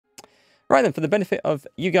Right then, for the benefit of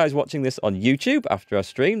you guys watching this on YouTube after I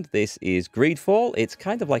streamed, this is Greedfall. It's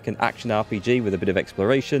kind of like an action RPG with a bit of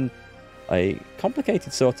exploration, a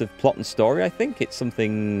complicated sort of plot and story, I think. It's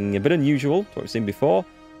something a bit unusual to what we've seen before,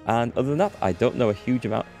 and other than that, I don't know a huge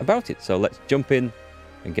amount about it, so let's jump in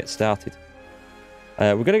and get started.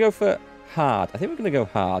 We're going to go for hard. I think we're going to go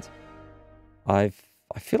hard. I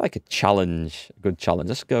feel like a challenge, a good challenge.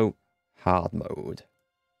 Let's go hard mode.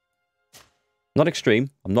 Not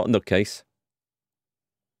extreme. I'm not a nutcase.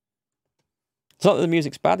 It's not that the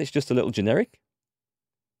music's bad, it's just a little generic.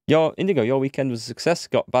 Indigo, your weekend was a success.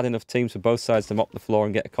 Got bad enough teams for both sides to mop the floor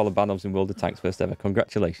and get a collar Banovs in World of Tanks first ever.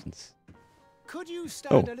 Congratulations. Could you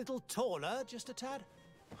stand a little taller, just a tad?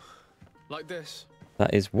 Like this?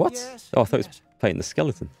 That is what? Yes, Oh, I thought it was painting the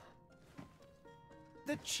skeleton.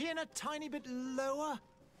 The chin a tiny bit lower.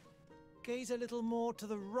 Gaze a little more to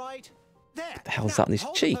the right. There. What the hell's that on his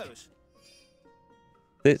hold the cheek? pose.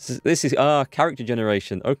 This is character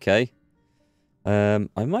generation. Okay. I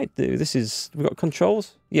might do we got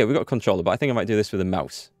controls? Yeah, we got a controller, but I think I might do this with a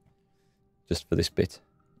mouse. Just for this bit.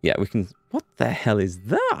 Yeah, we can. What the hell is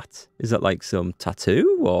that? Is that like some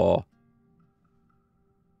tattoo or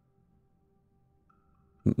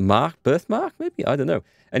birthmark maybe? I don't know.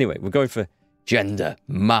 Anyway, we're going for gender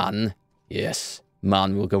man. Yes,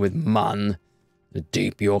 man. We'll go with man. The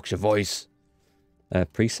deep Yorkshire voice.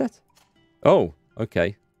 Preset. Oh.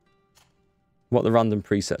 Okay. What are the random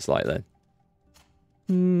presets like then?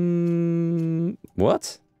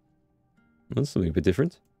 What? That's something a bit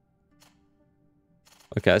different.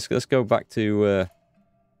 Okay, let's go back to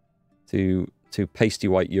pasty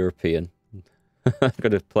white European. I've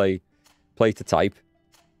got to play to type.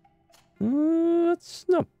 That's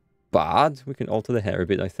not bad. We can alter the hair a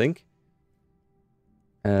bit, I think.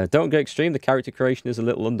 Don't go extreme. The character creation is a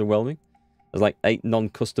little underwhelming. There's like 8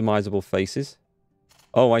 non-customizable faces.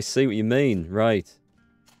 Oh, I see what you mean. Right.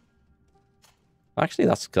 Actually,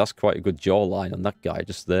 that's quite a good jawline on that guy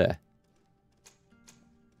just there.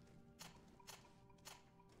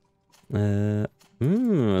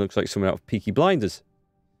 Looks like someone out of Peaky Blinders.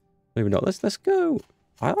 Maybe not. Let's go.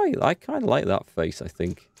 I kind of like that face, I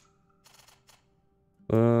think.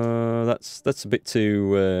 That's a bit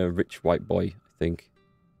too rich white boy, I think.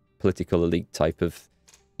 Political elite type of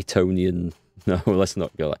Etonian. No, let's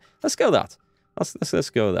not go that. Let's go that. Let's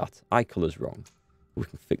go with that. Eye colour's wrong. We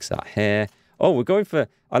can fix that hair. Oh, we're going for...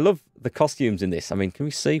 I love the costumes in this. I mean, can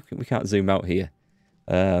we see? We can't zoom out here.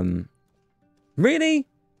 Really?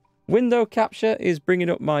 Window capture is bringing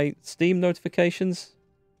up my Steam notifications?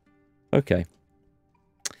 Okay.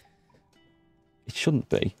 It shouldn't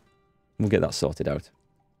be. We'll get that sorted out.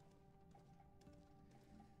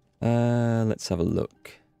 Let's have a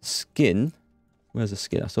look. Skin. Where's the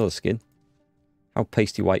skin? I saw the skin. How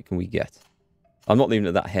pasty white can we get? I'm not leaving it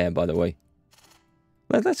at that hair, by the way.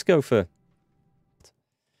 Let's go for...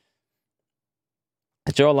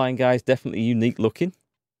 The jawline guy's definitely unique looking.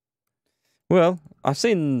 Well, I've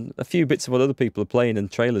seen a few bits of what other people are playing in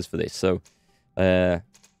trailers for this, so... we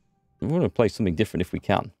want to play something different if we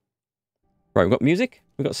can. Right, we've got music,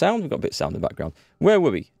 we've got sound, we've got a bit of sound in the background. Where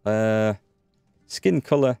were we? Skin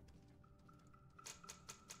colour.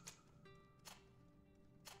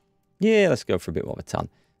 Yeah, let's go for a bit more of a tan.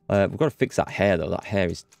 We've got to fix that hair, though. That hair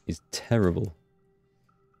is terrible.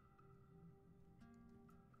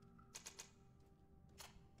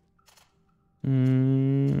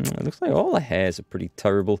 It looks like all the hairs are pretty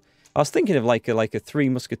terrible. I was thinking of like a Three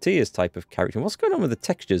Musketeers type of character. What's going on with the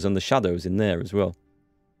textures and the shadows in there as well?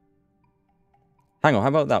 Hang on, how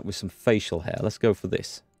about that with some facial hair? Let's go for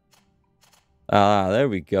this. Ah, there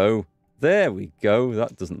we go. There we go.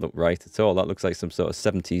 That doesn't look right at all. That looks like some sort of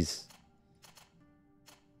 70s...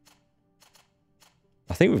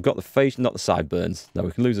 I think we've got the face, not the sideburns. No,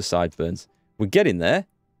 we can lose the sideburns. We're getting there.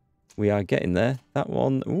 We are getting there. That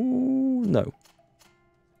one. Ooh, no.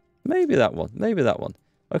 Maybe that one. Maybe that one.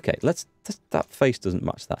 Okay, let's... That face doesn't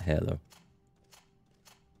match that hair, though.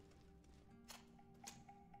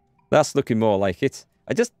 That's looking more like it.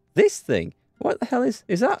 This thing. What the hell is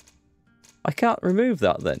that? I can't remove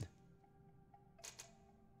that, then.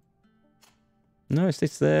 No,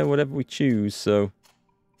 it's there, whatever we choose, so...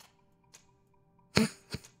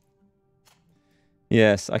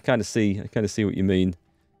 Yes, I kind of see what you mean.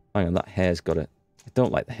 Hang on, that hair's got it. I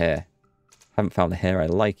don't like the hair. Haven't found the hair I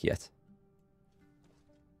like yet.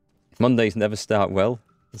 Mondays never start well.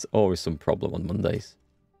 There's always some problem on Mondays.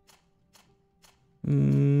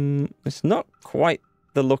 It's not quite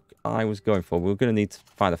the look I was going for. We're going to need to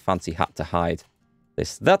find a fancy hat to hide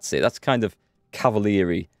this. That's it. That's kind of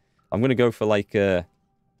cavalier-y. I'm going to go for like a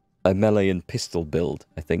melee and pistol build,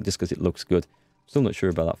 I think, just because it looks good. Still not sure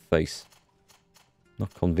about that face.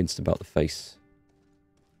 Not convinced about the face.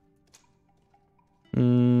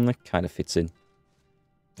 That kind of fits in.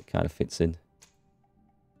 It kind of fits in.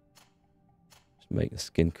 Just make the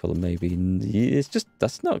skin colour maybe. It's just,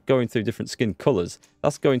 that's not going through different skin colours.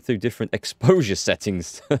 That's going through different exposure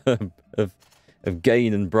settings of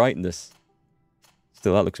gain and brightness.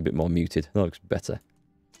 Still, that looks a bit more muted. That looks better.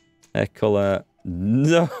 Hair colour.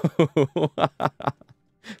 No!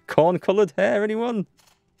 Corn-coloured hair, anyone?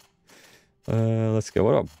 Let's go.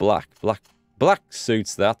 What about black? Black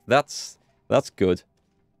suits that. That's good.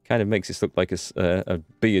 Kind of makes this look like a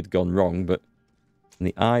beard gone wrong, but... And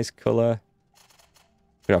the eyes colour...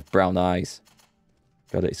 Could have brown eyes.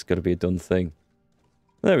 Got it. It's got to be a done thing.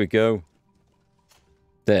 There we go.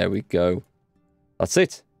 There we go. That's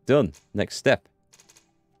it. Done. Next step.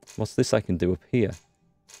 What's this I can do up here?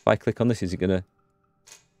 If I click on this, is it going to...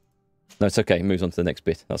 No, it's okay. It moves on to the next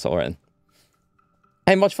bit. That's all right then.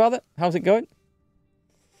 Hey, Modfather. How's it going?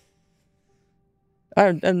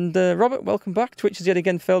 And Robert, welcome back. Twitch has yet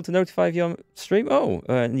again failed to notify you on stream. Oh,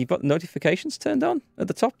 and you've got notifications turned on at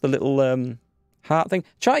the top, the little heart thing.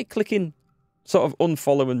 Try clicking sort of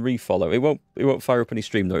unfollow and refollow. It won't fire up any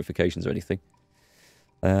stream notifications or anything.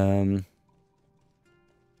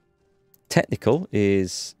 Technical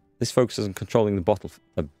is this focuses on controlling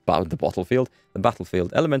the battlefield.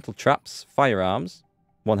 Elemental traps, firearms,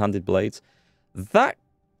 one-handed blades. That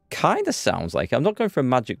kind of sounds like I'm not going for a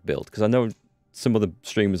magic build because I know some other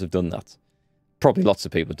streamers have done that. Probably lots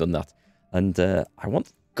of people have done that. And I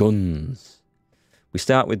want guns. We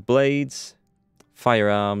start with blades,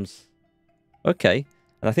 firearms. Okay.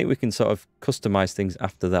 And I think we can sort of customize things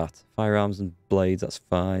after that. Firearms and blades, that's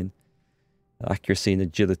fine. Accuracy and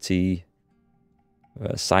agility.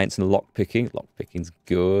 Science and lockpicking. Lockpicking's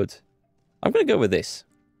good. I'm going to go with this.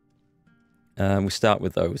 We start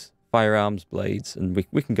with those. Firearms, blades, and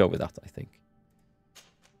we can go with that, I think.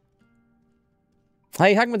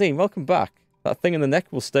 Hey, Hagmadine, welcome back. That thing in the neck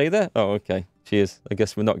will stay there? Oh, okay. Cheers. I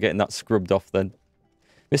guess we're not getting that scrubbed off then.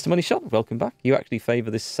 Mr. Money Shot, welcome back. You actually favour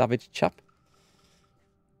this savage chap?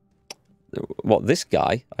 What, this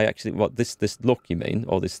guy? What, this look, you mean?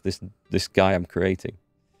 Or this guy I'm creating?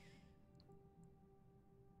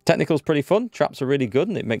 Technical's pretty fun. Traps are really good,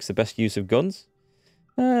 and it makes the best use of guns.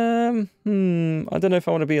 I don't know if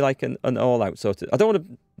I want to be like an all-out sort of... I don't want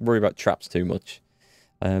to worry about traps too much.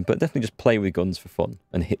 But definitely just play with guns for fun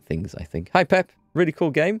and hit things, I think. Hi, Pep. Really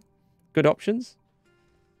cool game. Good options.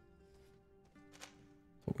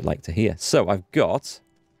 What we like to hear. So, I've got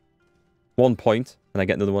 1 point, and I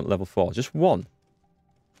get another one at level 4. Just one.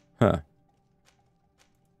 Huh.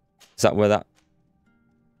 Is that where that...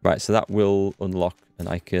 Right, so that will unlock, and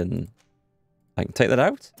I can take that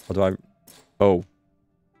out? Or do I... Oh.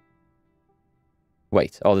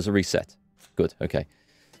 Wait. Oh, there's a reset. Good, okay.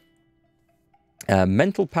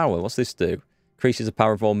 Mental power. What's this do? Increases the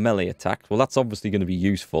power of all melee attacks. Well, that's obviously going to be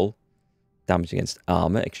useful. Damage against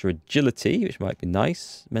armor. Extra agility, which might be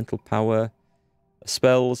nice. Mental power.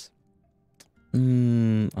 Spells.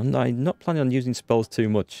 I'm not planning on using spells too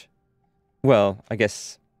much. Well, I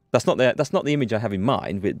guess that's not the image I have in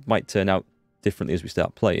mind. It might turn out differently as we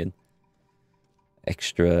start playing.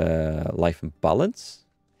 Extra life and balance.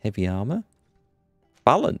 Heavy armor.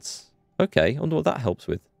 Balance. Okay, I wonder what that helps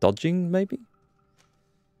with. Dodging, maybe?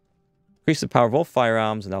 Increase the power of all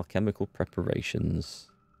firearms and alchemical preparations.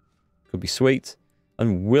 Could be sweet.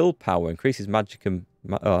 And willpower. Increases magicum...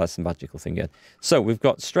 Oh, that's a magical thing again. So, we've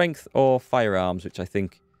got strength or firearms, which I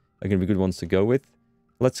think are going to be good ones to go with.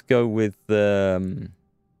 Let's go with...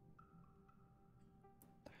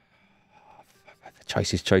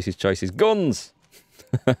 Choices. Guns!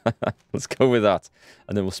 Let's go with that.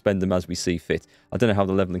 And then we'll spend them as we see fit. I don't know how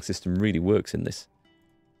the leveling system really works in this.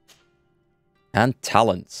 And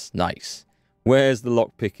talents. Nice. Where's the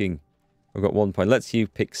lock picking? I've got 1 point. Lets you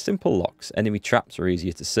pick simple locks. Enemy traps are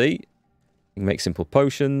easier to see. You can make simple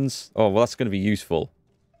potions. Oh, well, that's going to be useful.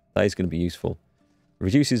 That is going to be useful.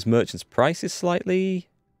 Reduces merchants' prices slightly.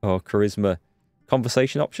 Or charisma.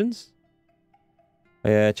 Conversation options.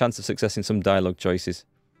 Yeah, chance of success in some dialogue choices.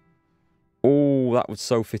 Oh, that would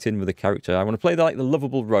so fit in with the character. I want to play like the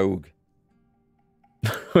lovable rogue.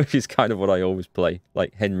 Which is kind of what I always play.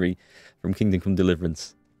 Like Henry from Kingdom Come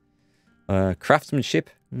Deliverance. Craftsmanship.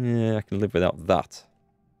 Yeah, I can live without that.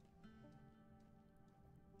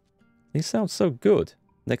 These sound so good.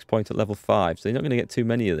 Next point at level 5. So you're not going to get too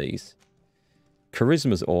many of these.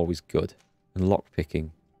 Charisma's always good. And lockpicking.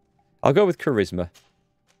 I'll go with charisma.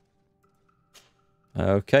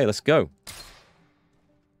 Okay, let's go.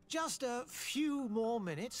 Just a few more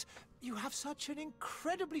minutes. You have such an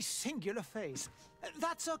incredibly singular face.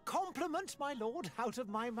 That's a compliment, my lord, out of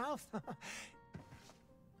my mouth.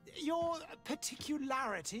 Your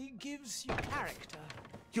particularity gives you character.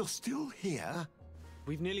 You're still here?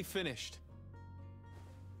 We've nearly finished.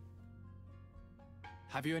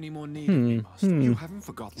 Have you any more need of me, Master? You haven't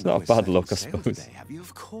forgotten. It's not a we're bad setting look, I sail suppose. Today, have you?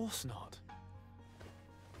 Of course not.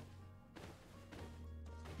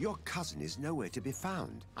 Your cousin is nowhere to be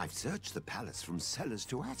found. I've searched the palace from cellars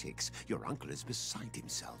to attics. Your uncle is beside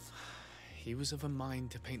himself. He was of a mind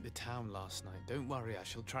to paint the town last night. Don't worry, I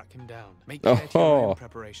shall track him down. Make care to your own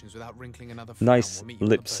preparations without wrinkling another frown. Nice We'll meet you on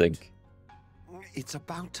lip the boat. sync. It's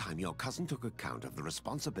about time your cousin took account of the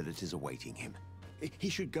responsibilities awaiting him. He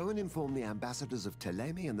should go and inform the ambassadors of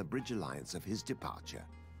Telemi and the Bridge Alliance of his departure.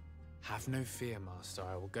 Have no fear, Master.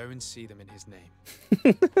 I will go and see them in his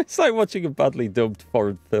name. It's like watching a badly dubbed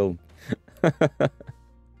foreign film.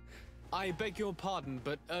 I beg your pardon,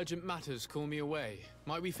 but urgent matters call me away.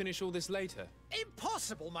 Might we finish all this later?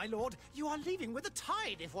 Impossible, my lord. You are leaving with the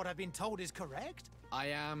tide, if what I've been told is correct. I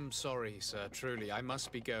am sorry, sir. Truly, I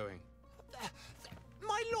must be going.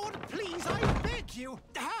 My lord, please, I beg you.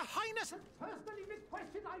 Her Highness has personally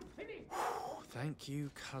requested I finish. Thank you,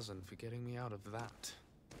 cousin, for getting me out of that.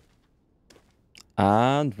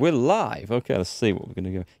 And we're live. Okay, let's see what we're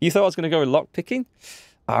going to go. You thought I was going to go with lockpicking?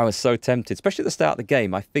 I was so tempted, especially at the start of the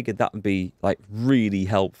game. I figured that would be like really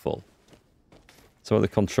helpful. Some of the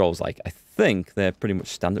controls, like I think they're pretty much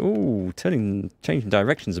standard. Ooh, changing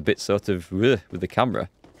directions a bit, sort of with the camera.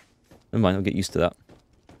 Never mind, I'll get used to that.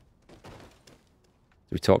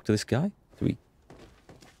 Do we talk to this guy? Do we?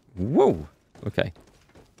 Whoa. Okay.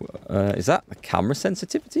 Is that the camera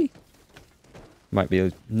sensitivity? Might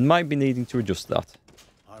be needing to adjust that.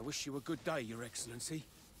 I wish you a good day, Your Excellency.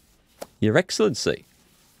 Your Excellency.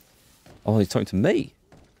 Oh, he's talking to me.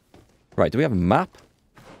 Right, do we have a map?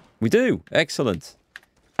 We do. Excellent.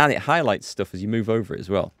 And it highlights stuff as you move over it as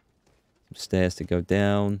well. Some stairs to go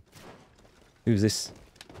down. Who's this?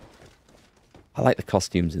 I like the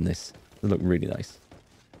costumes in this. They look really nice.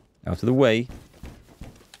 Out of the way.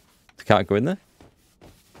 Can't go in there.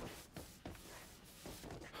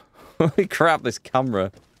 Holy crap, this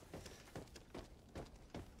camera.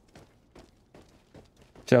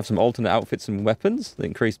 Should have some alternate outfits and weapons that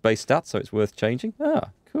increase base stats, so it's worth changing. Ah,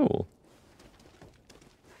 cool.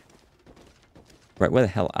 Right, where the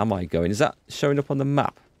hell am I going? Is that showing up on the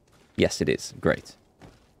map? Yes, it is. Great.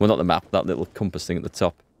 Well, not the map, that little compass thing at the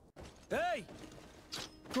top. Hey!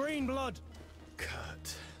 Green blood!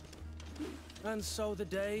 Kurt. And so the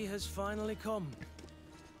day has finally come.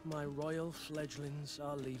 My royal fledglings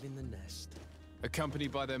are leaving the nest.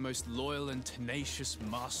 Accompanied by their most loyal and tenacious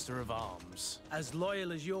master of arms. As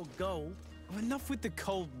loyal as your gold. Oh, enough with the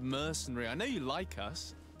cold mercenary. I know you like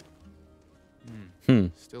us.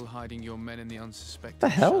 Still hiding your men in the unsuspecting The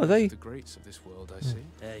hell are shadows they? of the greats of this world, I see.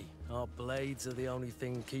 Hey, our blades are the only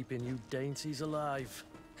thing keeping you dainties alive.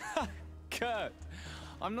 Kurt,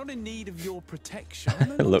 I'm not in need of your protection.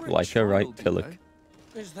 I look like a right pillock.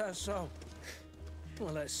 Is that so?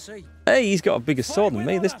 Well, let's see. Hey, he's got a bigger sword than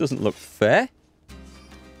me. This doesn't look fair.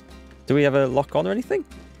 Do we have a lock on or anything?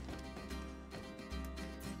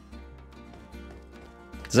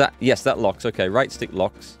 Does that? Yes, that locks. Okay, right stick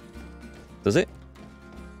locks. Does it?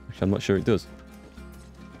 Actually, I'm not sure it does.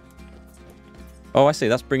 Oh, I see.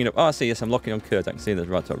 That's bringing up. Oh, I see. Yes, I'm locking on Kurt. I can see that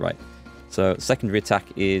right top right. So secondary attack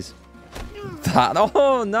is that.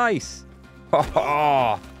 Oh, nice.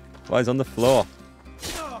 Oh, well, he's on the floor.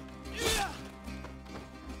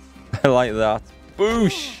 I like that.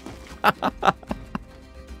 Boosh.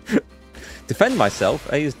 Defend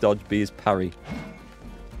myself. A is dodge. B is parry.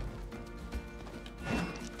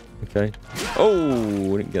 Okay.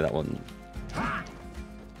 Oh, I didn't get that one.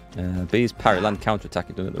 B is parry. Land counter-attack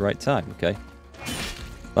it done at the right time. Okay.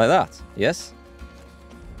 Like that. Yes.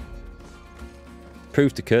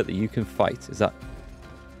 Prove to Kurt that you can fight. Is that...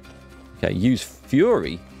 Okay, use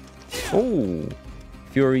Fury. Oh.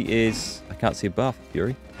 Fury is... I can't see a bar for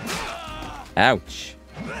Fury. Ouch.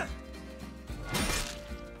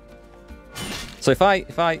 So if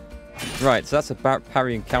I... Right, so that's a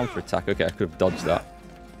parry and counter-attack. Okay, I could have dodged that.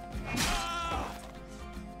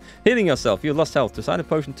 Healing yourself. You've lost health. To assign a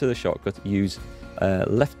potion to the shortcut, use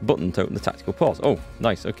left button to open the tactical pause. Oh,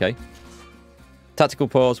 nice. Okay. Tactical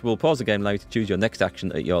pause will pause the game, allow you to choose your next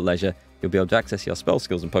action at your leisure. You'll be able to access your spell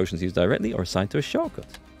skills and potions used directly or assigned to a shortcut.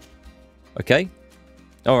 Okay.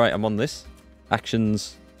 Alright, I'm on this.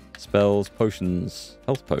 Actions, spells, potions,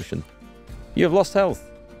 health potion. You have lost health.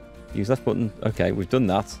 Use left button. Okay, we've done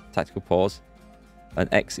that. Tactical pause. And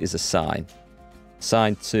X is assign.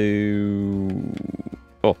 Assign to...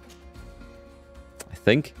 up. I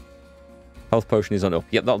think. Health potion is on up.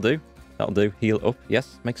 Yep, that'll do. That'll do. Heal up.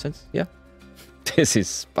 Yes, makes sense. Yeah. This is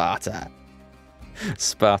Sparta.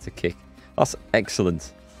 Sparta kick. That's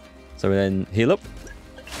excellent. So we then heal up.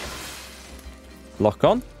 Lock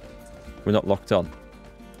on. We're not locked on.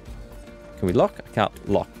 Can we lock? I can't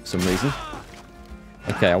lock for some reason.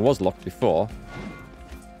 Okay, I was locked before.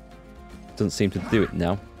 Doesn't seem to do it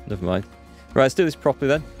now. Never mind. Right, let's do this properly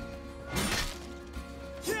then.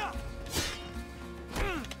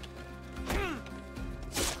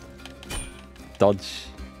 Dodge.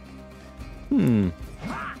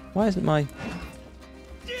 Why isn't my...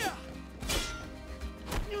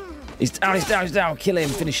 He's down, he's down, he's down. Kill him,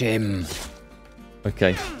 finish him.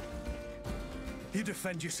 Okay. You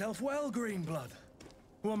defend yourself well, Greenblood.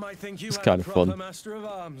 One might think you It's are kind a of proper fun. master of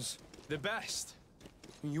arms. The best.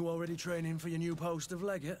 You already training for your new post of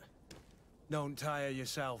legate? Don't tire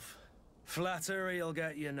yourself. Flattery'll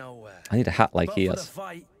get you nowhere. I need a hat like But he for the has.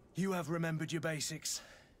 fight, you have remembered your basics.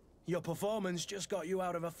 Your performance just got you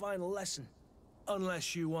out of a final lesson.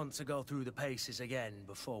 Unless you want to go through the paces again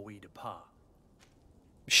before we depart.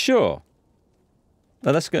 Sure.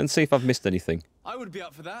 Now let's go and see if I've missed anything. I would be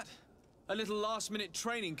up for that. A little last-minute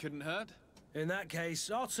training couldn't hurt. In that case,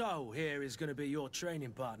 Otto here is going to be your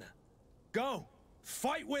training partner. Go!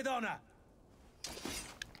 Fight with honor!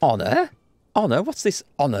 Honor? Honor? What's this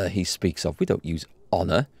honor he speaks of? We don't use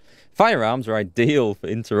honor. Firearms are ideal for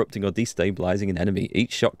interrupting or destabilizing an enemy.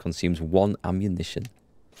 Each shot consumes 1 ammunition.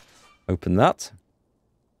 Open that.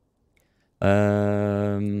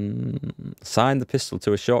 Assign the pistol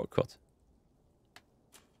to a shortcut.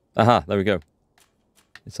 Aha, there we go.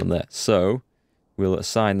 It's on there. So, we'll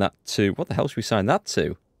assign that to... What the hell should we assign that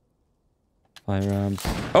to? Firearms.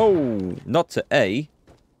 Oh, not to A.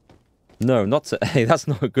 No, not to A. That's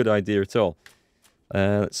not a good idea at all.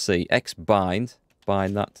 Let's see. X bind.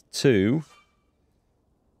 Bind that to...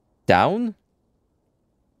 Down?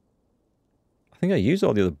 I think I used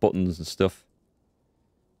all the other buttons and stuff.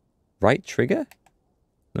 Right trigger?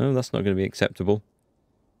 No, that's not going to be acceptable.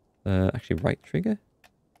 Actually, right trigger?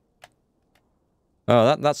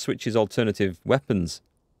 Oh, that switches alternative weapons.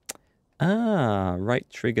 Ah, right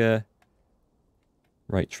trigger.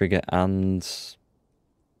 Right trigger and...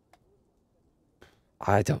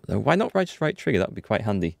 I don't know. Why not right trigger? That would be quite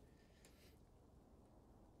handy.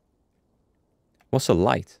 What's a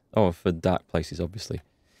light? Oh, for dark places, obviously.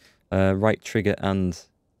 Right trigger and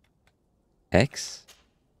X.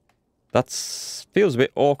 That feels a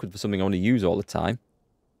bit awkward for something I want to use all the time.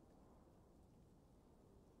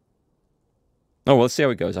 Oh, well, let's see how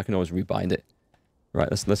it goes. I can always rebind it. Right,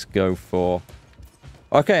 let's go for...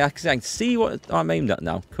 Okay, I can see what I'm aimed at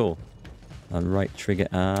now. Cool. And right trigger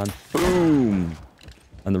and boom!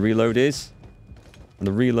 And the reload is... And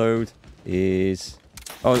the reload is...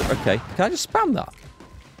 Oh, okay. Can I just spam that?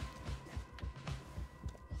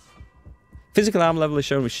 Physical armor level is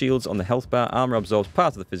shown with shields on the health bar. Armor absorbs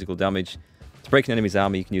part of the physical damage. To break an enemy's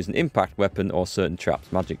armor, you can use an impact weapon or certain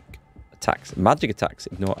traps. Magic attacks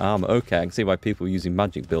ignore armor. Okay, I can see why people are using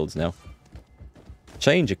magic builds now.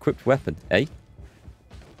 Change equipped weapon. A?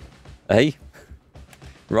 A?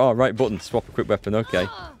 Right button. Swap equipped weapon. Okay.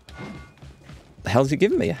 The hell is he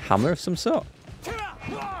giving me? A hammer of some sort?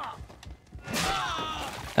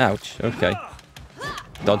 Ouch. Okay.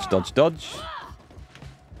 Dodge, dodge, dodge.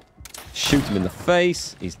 Shoot him in the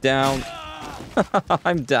face. He's down.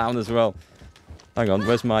 I'm down as well. Hang on.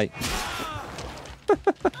 Where's my...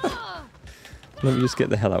 Let me just get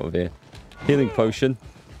the hell out of here. Healing potion.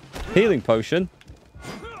 Healing potion.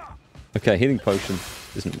 Okay, healing potion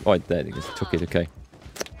isn't... Oh, there it is. Took it. Okay.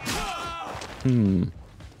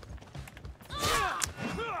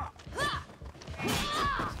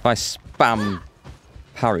 If I spam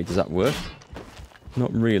parry, does that work?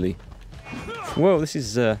 Not really. Whoa, this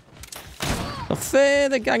is... not fair.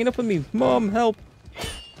 They're ganging up on me. Mom, help.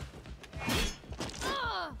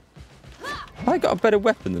 Have I got a better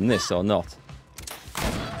weapon than this or not?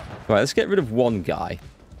 Right, let's get rid of one guy.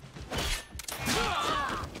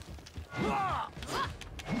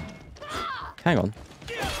 Hang on.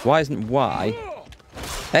 Why isn't Y?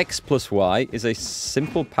 X plus Y is a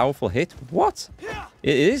simple, powerful hit? What?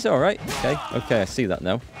 It is? Alright. Okay. Okay, I see that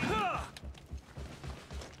now.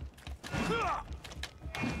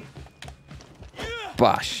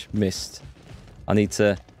 Bash. Missed. I need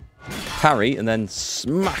to parry and then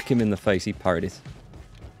smack him in the face. He parried it.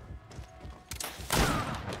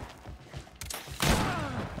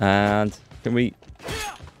 And can we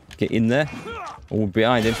get in there? Oh,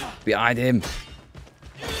 behind him. Behind him.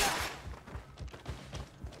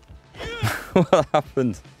 What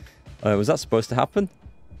happened? Was that supposed to happen?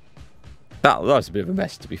 That was a bit of a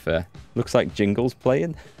mess, to be fair. Looks like Jingle's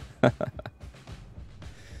playing.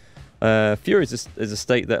 Fury is a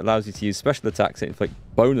state that allows you to use special attacks that inflict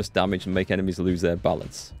bonus damage and make enemies lose their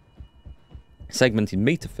balance. Segmented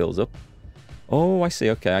meter fills up. Oh, I see.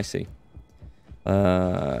 Okay, I see.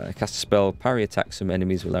 Cast a spell, parry attacks from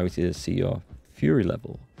enemies will allow you to see your fury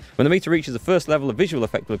level. When the meter reaches the first level, a visual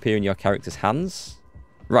effect will appear in your character's hands.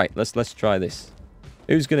 Right, let's try this.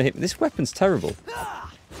 Who's going to hit me? This weapon's terrible.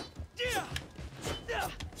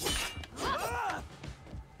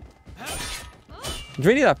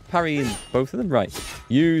 Really, that parry in both of them? Right.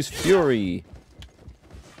 Use fury.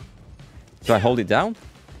 Do I hold it down?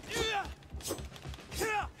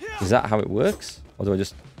 Is that how it works? Or do I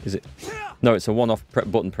just... Is it... No, it's a one-off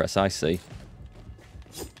button press, I see.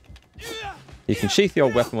 You can sheath your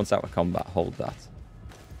weapon once out of combat. Hold that.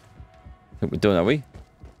 I think we're done, are we?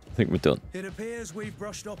 I think we're done. It appears we've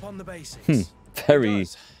brushed up on the basics.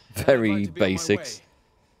 Very basics.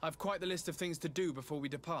 I've quite the list of things to do before we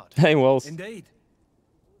depart. Hey, Walls. Indeed.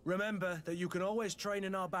 Remember that you can always train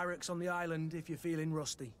in our barracks on the island if you're feeling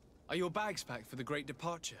rusty. Are your bags packed for the great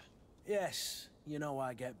departure? Yes, you know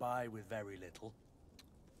I get by with very little.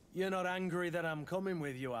 You're not angry that I'm coming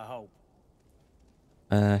with you, I hope.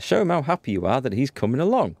 Show him how happy you are that he's coming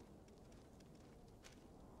along.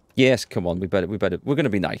 Yes, come on, we better. We're going to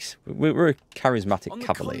be nice. We're a charismatic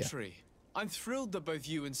cavalier. On the contrary, I'm thrilled that both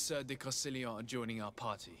you and Sir de Corsillon are joining our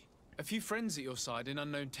party. A few friends at your side in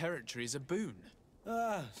unknown territory is a boon.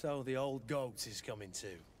 Ah, so the old goat is coming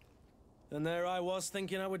too. And there I was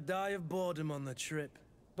thinking I would die of boredom on the trip.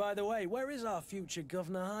 By the way, where is our future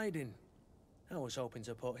governor hiding? I was hoping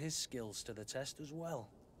to put his skills to the test as well.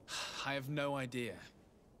 I have no idea.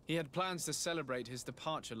 He had plans to celebrate his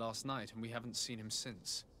departure last night, and we haven't seen him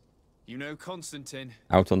since. You know Constantine.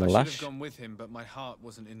 Out on the I lash. should have gone with him, but my heart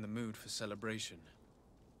wasn't in the mood for celebration.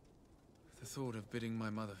 The thought of bidding my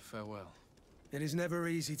mother farewell. It is never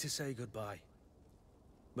easy to say goodbye.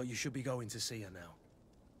 But you should be going to see her now.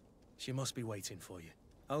 She must be waiting for you.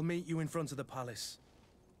 I'll meet you in front of the palace.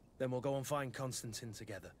 Then we'll go and find Constantine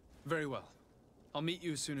together. Very well. I'll meet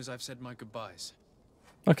you as soon as I've said my goodbyes.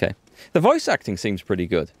 Okay. The voice acting seems pretty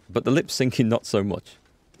good, but the lip syncing not so much.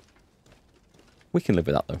 We can live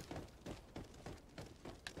with that, though.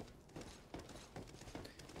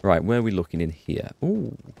 Right, where are we looking in here?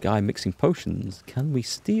 Ooh, guy mixing potions. Can we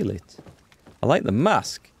steal it? I like the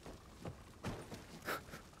mask.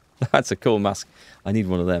 That's a cool mask. I need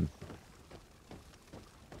one of them.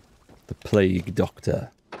 The Plague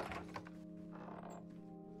Doctor.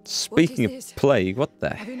 Speaking of plague, what the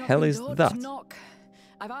hell is that? Knock?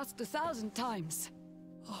 I've asked 1,000 times.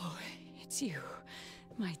 Oh, it's you,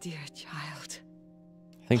 my dear child.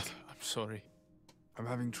 I'm sorry. I'm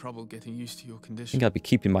having trouble getting used to your I condition. think I'd be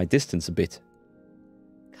keeping my distance a bit.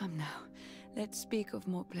 Come now, let's speak of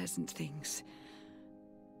more pleasant things.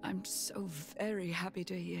 I'm so very happy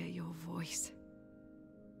to hear your voice.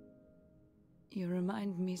 You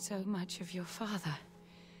remind me so much of your father.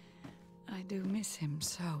 I do miss him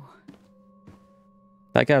so.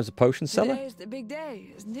 That guy was a potion seller? Today's the big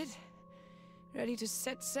day, isn't it? Ready to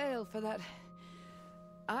set sail for that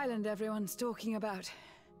island everyone's talking about.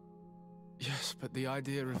 Yes, but the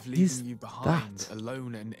idea of leaving you behind,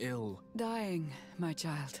 alone and ill. Dying, my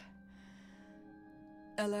child.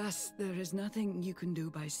 Alas, there is nothing you can do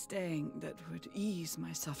by staying that would ease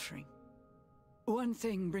my suffering. One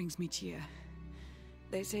thing brings me cheer.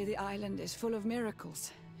 They say the island is full of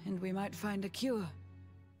miracles, and we might find a cure.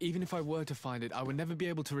 Even if I were to find it, I would never be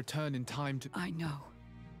able to return in time to... I know.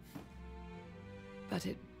 But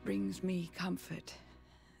it brings me comfort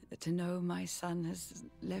to know my son has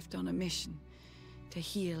left on a mission to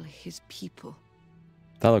heal his people.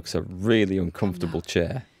 That looks a really uncomfortable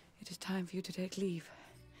chair. It is time for you to take leave.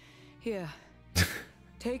 Here,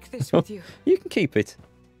 take this with you. You can keep it.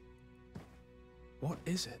 What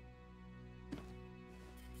is it?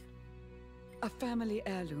 A family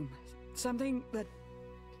heirloom. Something that...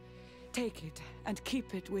 Take it and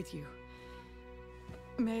keep it with you.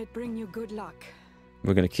 May it bring you good luck.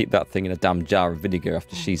 We're going to keep that thing in a damn jar of vinegar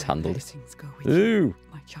after she's handled it. Go with Ooh. You,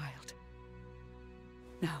 my child.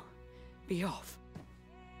 Now, be off.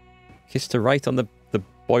 Kissed her right on the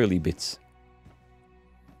boily bits.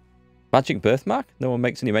 Magic birthmark? No one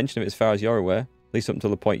makes any mention of it as far as you're aware. At least up until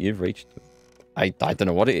the point you've reached. I don't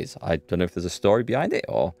know what it is. I don't know if there's a story behind it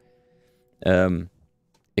or...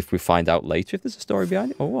 if we find out later if there's a story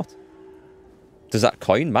behind it or what. Does that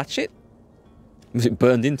coin match it? Was it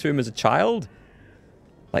burned into him as a child?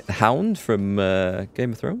 Like the Hound from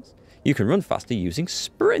Game of Thrones? You can run faster using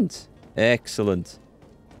sprint. Excellent.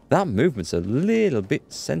 That movement's a little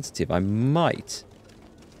bit sensitive. I might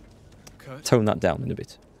tone that down in a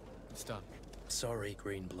bit. It's done. Sorry,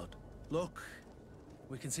 Greenblood. Look,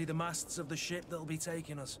 we can see the masts of the ship that'll be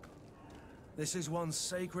taking us. This is one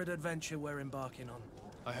sacred adventure we're embarking on.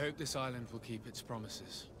 I hope this island will keep its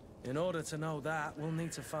promises. In order to know that, we'll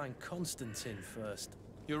need to find Constantine first.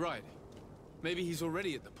 You're right. Maybe he's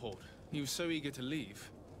already at the port. He was so eager to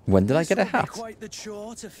leave. When did I get a hat? This will be quite the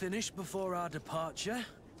chore to finish before our departure.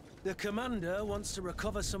 The commander wants to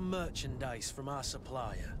recover some merchandise from our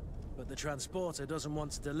supplier, but the transporter doesn't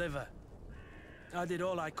want to deliver. I did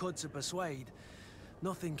all I could to persuade.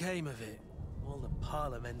 Nothing came of it. All the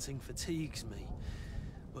parliamenting fatigues me.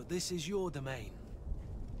 But this is your domain.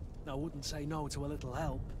 I wouldn't say no to a little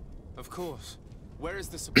help. Of course. Where is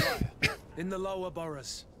the supplier? In the lower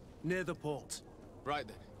boroughs, near the port. Right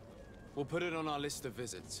then. We'll put it on our list of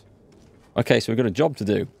visits. Okay, so we've got a job to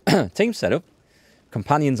do. Team setup.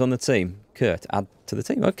 Companions on the team. Kurt, add to the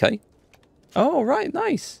team. Okay. Oh, right,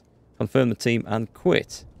 nice. Confirm the team and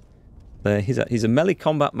quit. He's a melee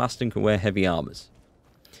combat master and can wear heavy armors.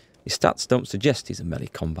 His stats don't suggest he's a melee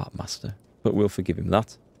combat master, but we'll forgive him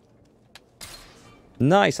that.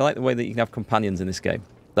 Nice, I like the way that you can have companions in this game.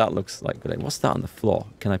 That looks like good. What's that on the floor?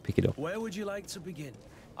 Can I pick it up? Where would you like to begin?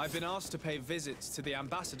 I've been asked to pay visits to the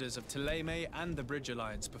ambassadors of Thélème and the Bridge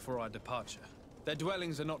Alliance before our departure. Their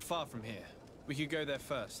dwellings are not far from here. We could go there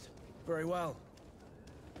first. Very well.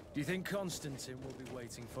 Do you think Constantine will be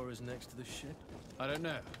waiting for us next to the ship? I don't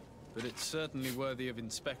know, but it's certainly worthy of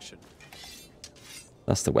inspection.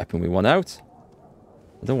 That's the weapon we want out.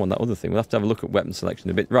 I don't want that other thing. We'll have to have a look at weapon selection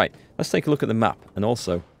a bit. Right, let's take a look at the map. And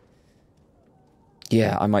also,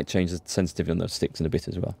 yeah, I might change the sensitivity on those sticks in a bit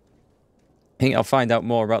as well. I think I'll find out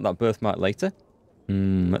more about that birthmark later.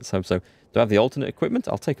 Let's hope so. Do I have the alternate equipment?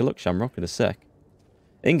 I'll take a look, Shamrock, in a sec.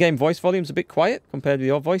 In-game voice volume's a bit quiet compared to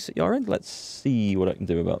your voice at your end. Let's see what I can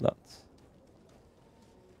do about that.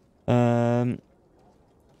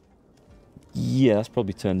 Yeah, that's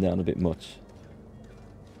probably turned down a bit much.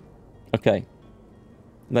 Okay.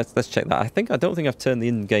 Let's check that. I don't think I've turned the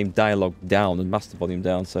in-game dialogue down and master volume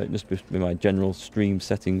down, so it must be my general stream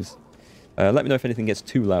settings. Let me know if anything gets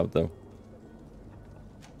too loud, though.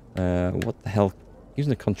 What the hell? Using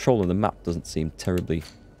the control on the map doesn't seem terribly...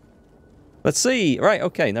 Let's see! Right,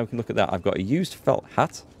 okay, now we can look at that. I've got a used felt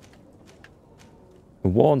hat, a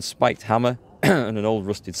worn spiked hammer, and an old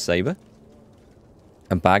rusted saber.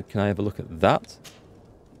 A bag, can I have a look at that?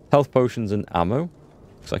 Health potions and ammo.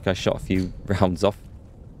 Looks like I shot a few rounds off.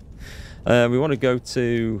 We want to go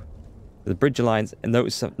to the Bridge Alliance and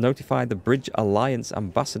notify the Bridge Alliance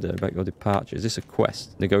ambassador about your departure. Is this a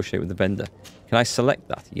quest? Negotiate with the vendor. Can I select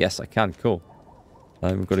that? Yes, I can. Cool.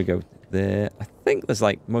 We've got to go there. I think there's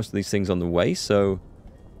like most of these things on the way, so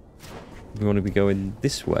we want to be going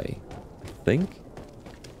this way, I think.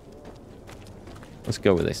 Let's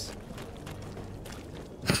go with this.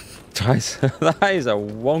 Guys, that is a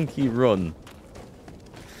wonky run.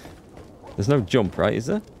 There's no jump, right? Is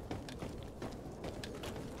there?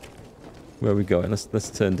 Where are we going? Let's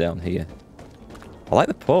turn down here. I like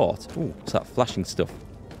the port. Ooh, what's that flashing stuff?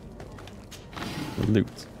 Loot.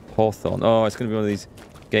 Hawthorne. Oh, it's going to be one of these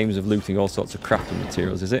games of looting all sorts of crafting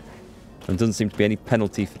materials, is it? And there doesn't seem to be any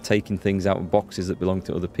penalty for taking things out of boxes that belong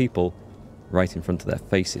to other people right in front of their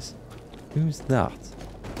faces. Who's that?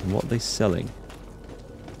 And what are they selling?